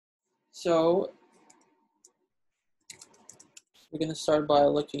So we're going to start by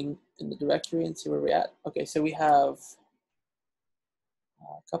looking in the directory and see where we're at. Okay, so we have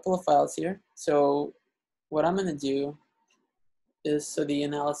a couple of files here. So what I'm going to do is, so the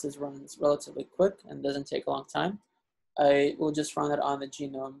analysis runs relatively quick and doesn't take a long time, I will just run it on the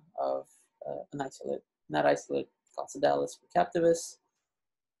genome of an isolate, not isolate, Coccidalus captivus,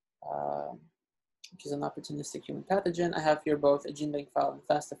 which is an opportunistic human pathogen. I have here both a gene bank file and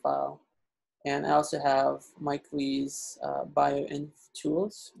FASTA file. And I also have Mike Lee's Bioinf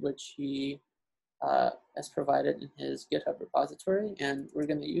tools, which he has provided in his GitHub repository. And we're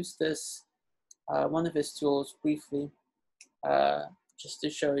going to use this, one of his tools briefly, just to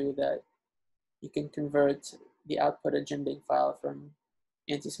show you that you can convert the outputted GenBank file from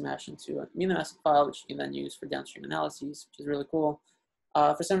antiSMASH into an amino acid file, which you can then use for downstream analyses, which is really cool.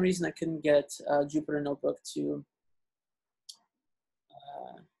 For some reason, I couldn't get Jupyter Notebook to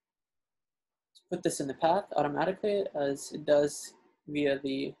put this in the path automatically, as it does via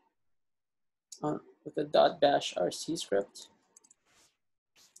the with the .bash rc script.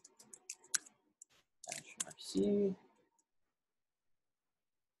 -rc.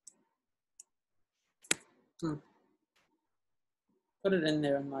 Put it in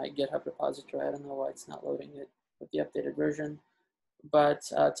there in my GitHub repository. I don't know why it's not loading it with the updated version. But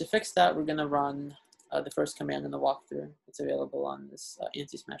to fix that, we're going to run the first command in the walkthrough. It's available on this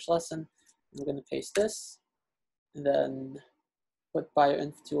antiSMASH lesson. And we're going to paste this, and then put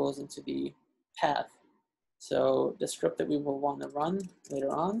Bioinf tools into the path. So the script that we will want to run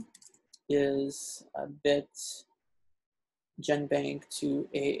later on is bit genbank to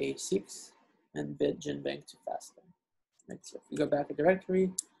AA6 and bit genbank to FASTA. Right, so if we go back a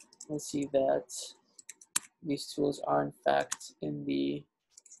directory, we'll see that these tools are in fact in the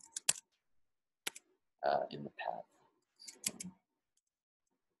path.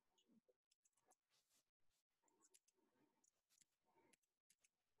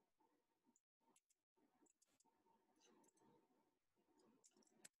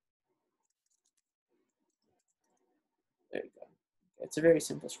 There you go. It's a very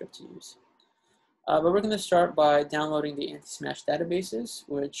simple script to use. But we're going to start by downloading the antiSMASH databases,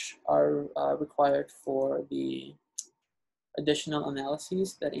 which are required for the additional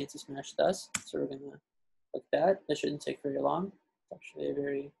analyses that antiSMASH does. So we're going to click that. That shouldn't take very long. It's actually a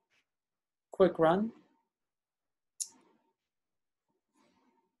very quick run.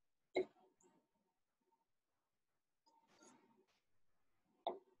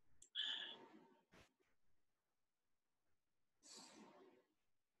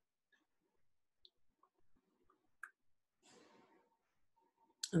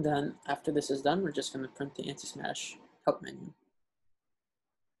 And then after this is done, we're just going to print the antiSMASH help menu.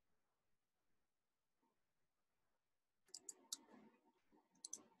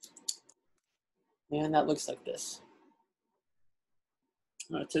 And that looks like this.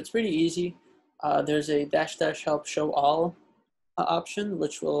 All right, so it's pretty easy. There's a -- help show all option,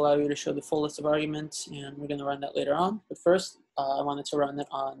 which will allow you to show the full list of arguments, and we're going to run that later on. But first, I wanted to run it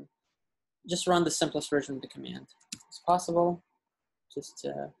on, just run the simplest version of the command as possible, just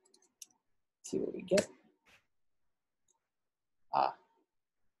to see what we get.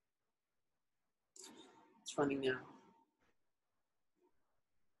 It's running now.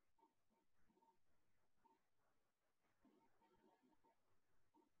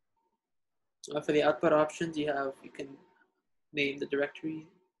 For the output options, you can name the directory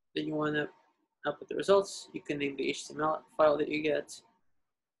that you want to output the results. You can name the HTML file that you get.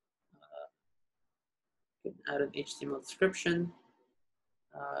 You can add an HTML description.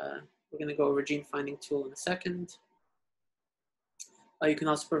 We're going to go over gene finding tool in a second. You can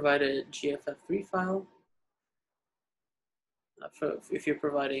also provide a GFF3 file if you're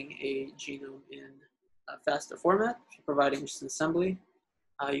providing a genome in a FASTA format. If you're providing just an assembly,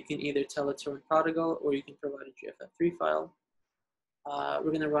 you can either tell it to run Prodigal, or you can provide a GFF3 file.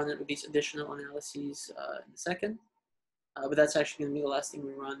 We're going to run it with these additional analyses in a second. But that's actually going to be the last thing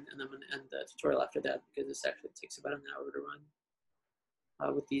we run, and I'm going to end the tutorial after that, because this actually takes about an hour to run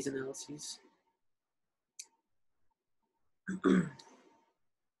with these analyses.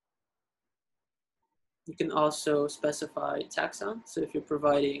 You can also specify taxon. So if you're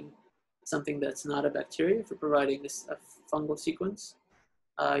providing something that's not a bacteria, if you're providing a fungal sequence,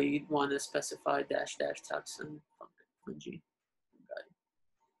 you'd want to specify -- taxon fungi.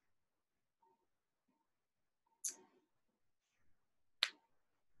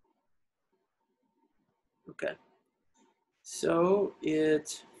 Okay, so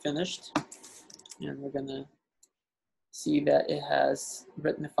it finished, and we're gonna see that it has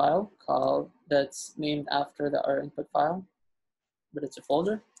written a file that's named after our input file, but it's a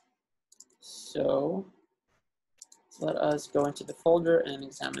folder. So let us go into the folder and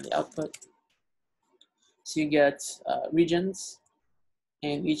examine the output. So you get regions,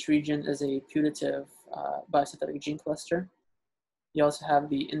 and each region is a putative biosynthetic gene cluster. You also have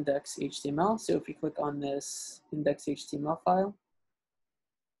the index.html. So if you click on this index.html file,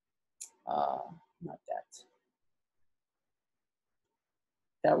 not that,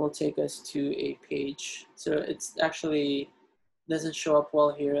 that will take us to a page. So it's actually doesn't show up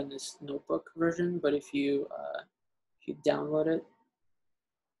well here in this notebook version, but if you download it,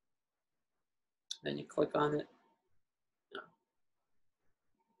 then you click on it, no,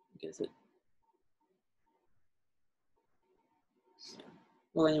 I guess it. Yeah.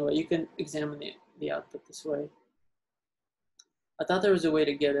 Well, anyway, you can examine the output this way. I thought there was a way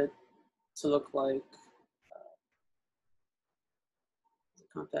to get it to look like the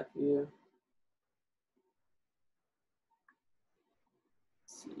compact view.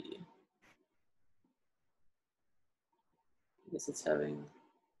 Let's see. I guess it's having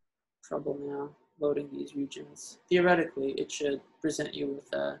trouble now loading these regions. Theoretically, it should present you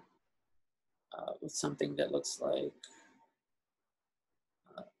with something that looks like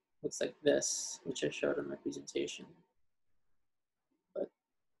this, which I showed in my presentation, but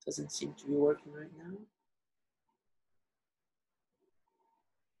doesn't seem to be working right now.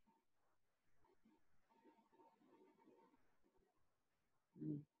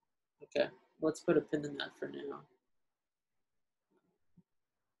 Okay, let's put a pin in that for now.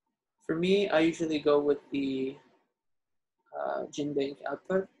 For me, I usually go with the GenBank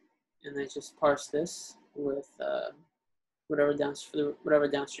output, and I just parse this with whatever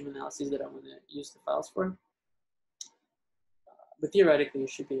downstream analyses that I want to use the files for. But theoretically, you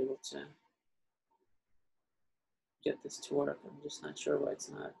should be able to get this to work. I'm just not sure why it's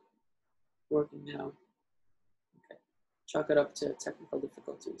not working now. Okay, chalk it up to technical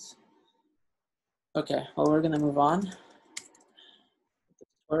difficulties. Okay, well, we're going to move on with the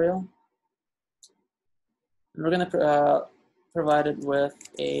tutorial. And we're going to provide it with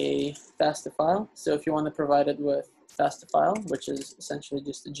a FASTA file. So if you want to provide it with FASTA file, which is essentially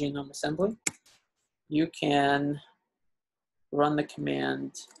just a genome assembly, you can run the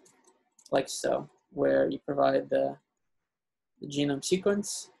command like so, where you provide the genome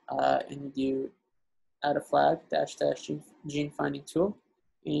sequence and you add a flag, -- gene finding tool,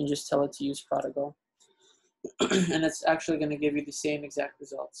 and you just tell it to use protocol. And it's actually going to give you the same exact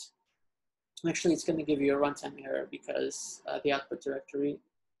results. Actually, it's going to give you a runtime error because the output directory,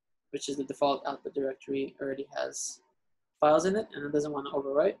 which is the default output directory, already has files in it, and it doesn't want to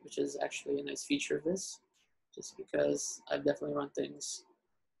overwrite, which is actually a nice feature of this, just because I've definitely run things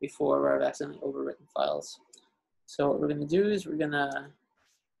before where I've accidentally overwritten files. So what we're going to do is we're going to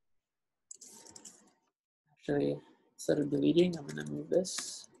actually, instead of deleting, I'm going to move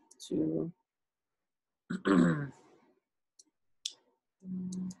this to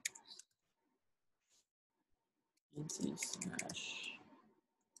antiSMASH.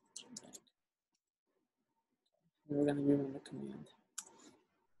 And we're going to rerun the command.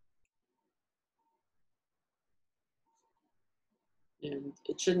 And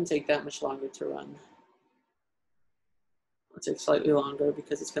it shouldn't take that much longer to run. It'll take slightly longer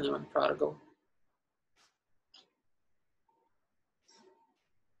because it's going to run protocol.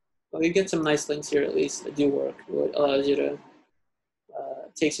 Well, you get some nice links here at least that do work. It allows you to,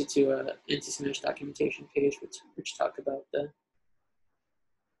 takes you to an antiSMASH documentation page, which talk about the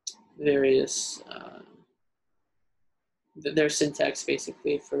various, their syntax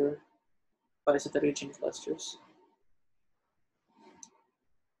basically for biosynthetic gene clusters.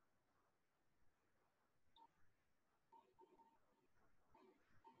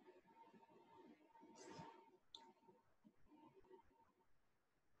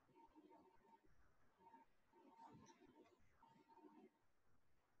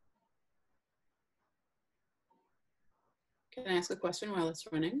 Can I ask a question while it's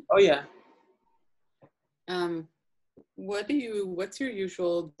running? Oh yeah. What's your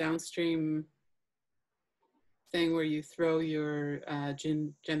usual downstream thing where you throw your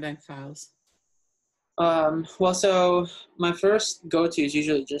GenBank files? Well, so my first go-to is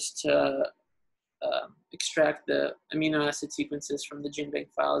usually just to extract the amino acid sequences from the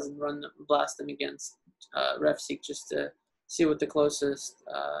GenBank files and blast them against RefSeq just to see what the closest,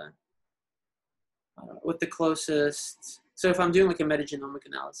 so if I'm doing like a metagenomic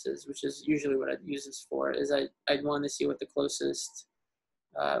analysis, which is usually what I'd use this for, is I'd want to see what the closest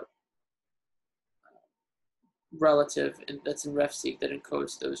relative that's in RefSeq that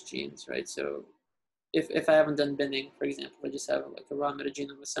encodes those genes, right? So if I haven't done binning, for example, I just have like a raw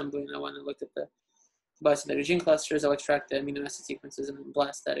metagenome assembly and I want to look at the biosynthetic gene clusters, I'll extract the amino acid sequences and then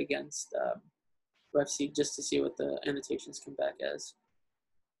blast that against refseq just to see what the annotations come back as.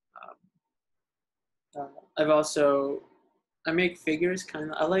 I've also, I make figures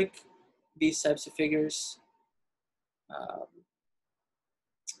kind of, I like these types of figures,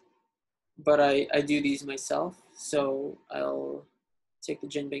 but I do these myself. So I'll take the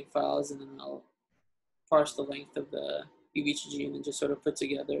GenBank files and then I'll parse the length of each gene and just sort of put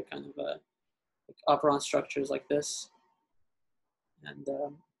together kind of a operon structures like this. And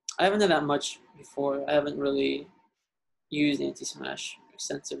I haven't done that much before. I haven't really used antiSMASH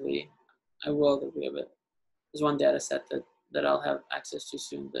extensively. I will. There's one data set that I'll have access to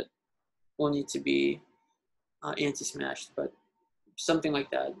soon that will need to be anti-smashed, but something like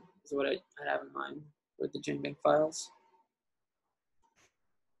that is what I have in mind with the GenBank files.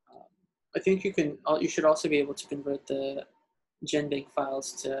 I think you should also be able to convert the GenBank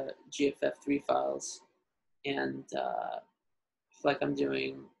files to GFF3 files, and like I'm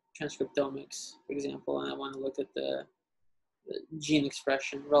doing transcriptomics, for example, and I want to look at the gene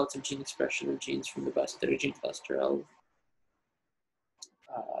expression, relative gene expression of genes from the best 30 gene cluster.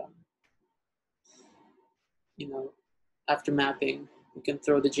 You know, after mapping, you can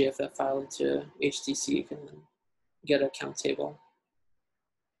throw the GFF file into HTC and then get a count table.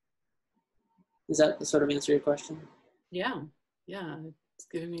 Does that sort of answer your question? Yeah, yeah, it's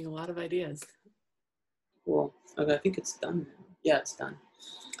giving me a lot of ideas. Cool. Okay, I think it's done. Yeah, it's done.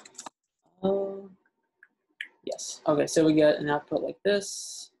 Yes. Okay, so we get an output like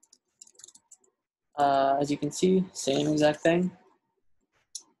this. As you can see, same exact thing.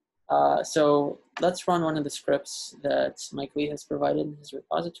 So let's run one of the scripts that Mike Lee has provided in his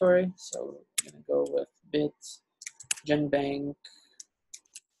repository. So I'm going to go with bit genbank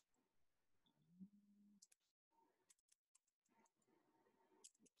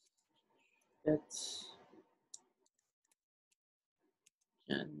bit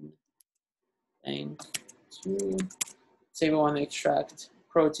genbank 2. Say we want to extract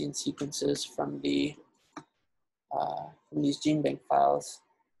protein sequences from these GenBank files.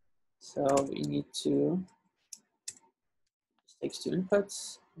 So we need to takes 2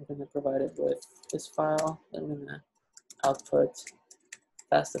 inputs. I'm going to provide it with this file. Then I'm going to output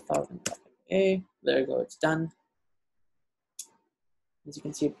FASTA file from A. There you go, it's done. As you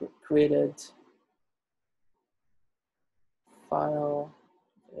can see, created file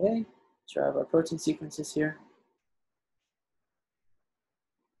A. So I have our protein sequences here.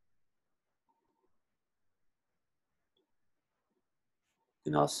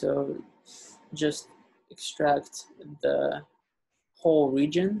 You can also just extract the whole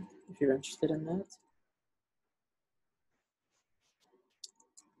region if you're interested in that.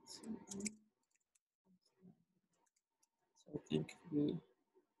 So I think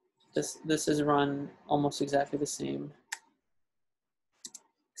this is run almost exactly the same,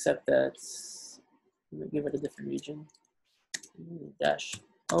 except that I'm going to give it a different region.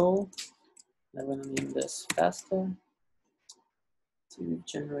 -O. I'm going to name this FASTA. So we've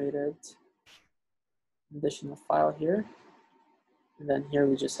generated an additional file here. And then here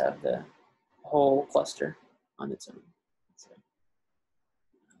we just have the whole cluster on its own.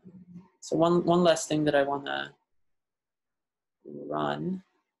 So one last thing that I want to run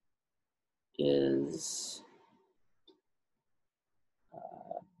is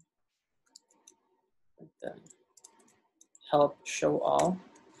the help show all.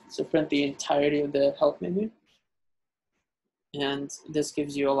 So print the entirety of the help menu. And this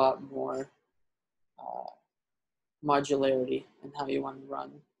gives you a lot more modularity in how you want to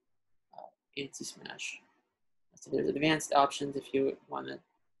run anti-smash. So there's advanced options if you want to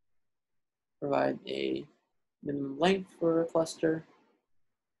provide a minimum length for a cluster.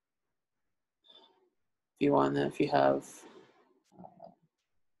 If you have,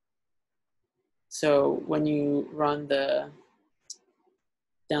 so when you run the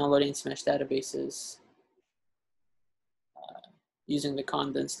downloading smash databases using the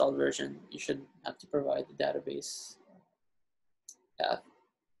conda installed version, you should have to provide the database path.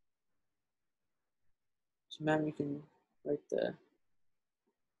 So mem, you can write the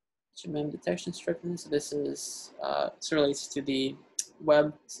mem detection strictness. So this is this relates to the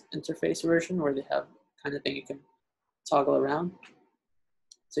web interface version where they have kind of thing you can toggle around.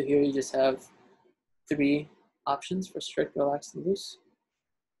 So here you just have 3 options for strict, relaxed, and loose.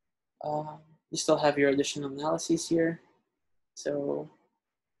 You still have your additional analyses here. So,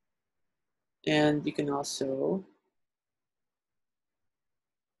 and you can also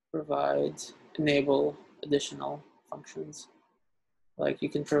enable additional functions. Like you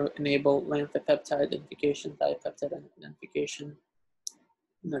can enable length of peptide identification, dipeptide identification,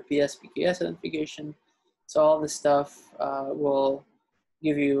 PS, PKS identification. So all this stuff will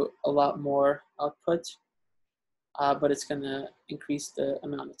give you a lot more output, but it's going to increase the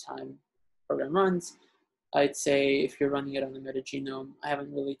amount of time program runs. I'd say if you're running it on the metagenome, I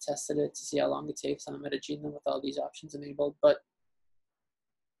haven't really tested it to see how long it takes on a metagenome with all these options enabled, but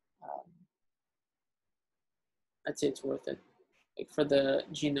um, I'd say it's worth it. Like for the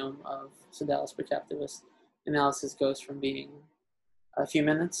genome of Sedalis percaptivus, analysis goes from being a few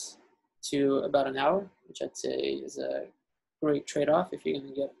minutes to about an hour, which I'd say is a great trade-off if you're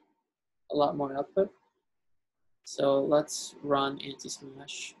going to get a lot more output. So let's run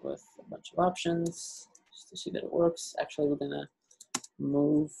antiSMASH with a bunch of options just to see that it works. Actually, we're going to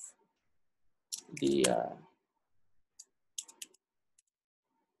move the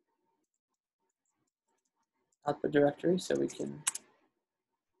output directory so we can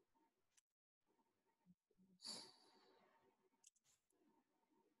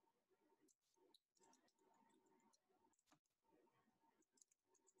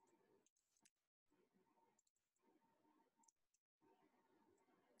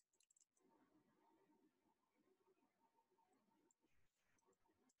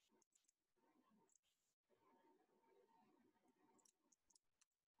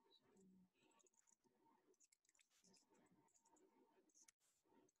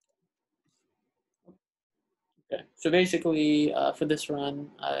okay. So basically, for this run,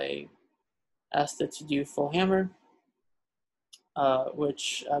 I asked it to do full hammer,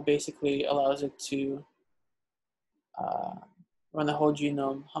 which basically allows it to uh, run the whole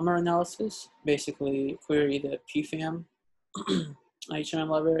genome hammer analysis, basically query the PFAM HMM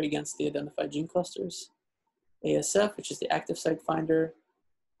library against the identified gene clusters, ASF, which is the active site finder.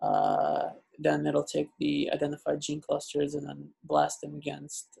 Then it'll take the identified gene clusters and then blast them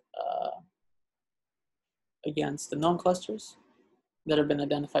against the known clusters that have been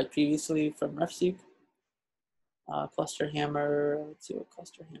identified previously from RefSeq. Cluster hammer, let's see what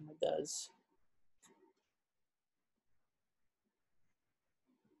cluster hammer does.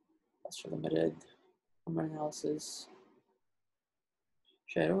 Cluster limited, hammer analysis.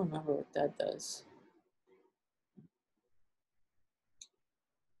 Actually, I don't remember what that does.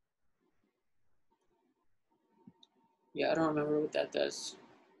 Yeah, I don't remember what that does.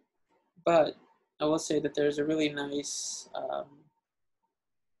 But I will say that there's a really nice, if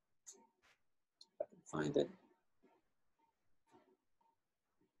I can find it,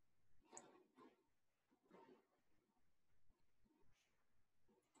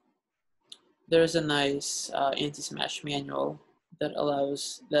 there's a nice anti-SMASH manual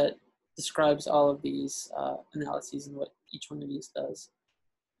that describes all of these analyses and what each one of these does.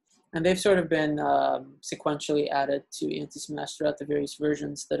 And they've sort of been sequentially added to anti-SMASH throughout the various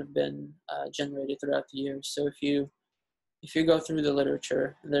versions that have been generated throughout the years. So if you go through the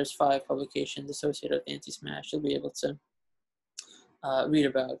literature, and there's 5 publications associated with anti-SMASH, you'll be able to read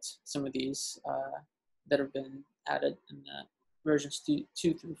about some of these that have been added in versions 2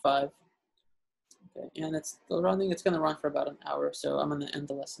 through 5. Okay, and it's still running. It's going to run for about an hour, so I'm going to end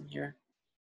the lesson here.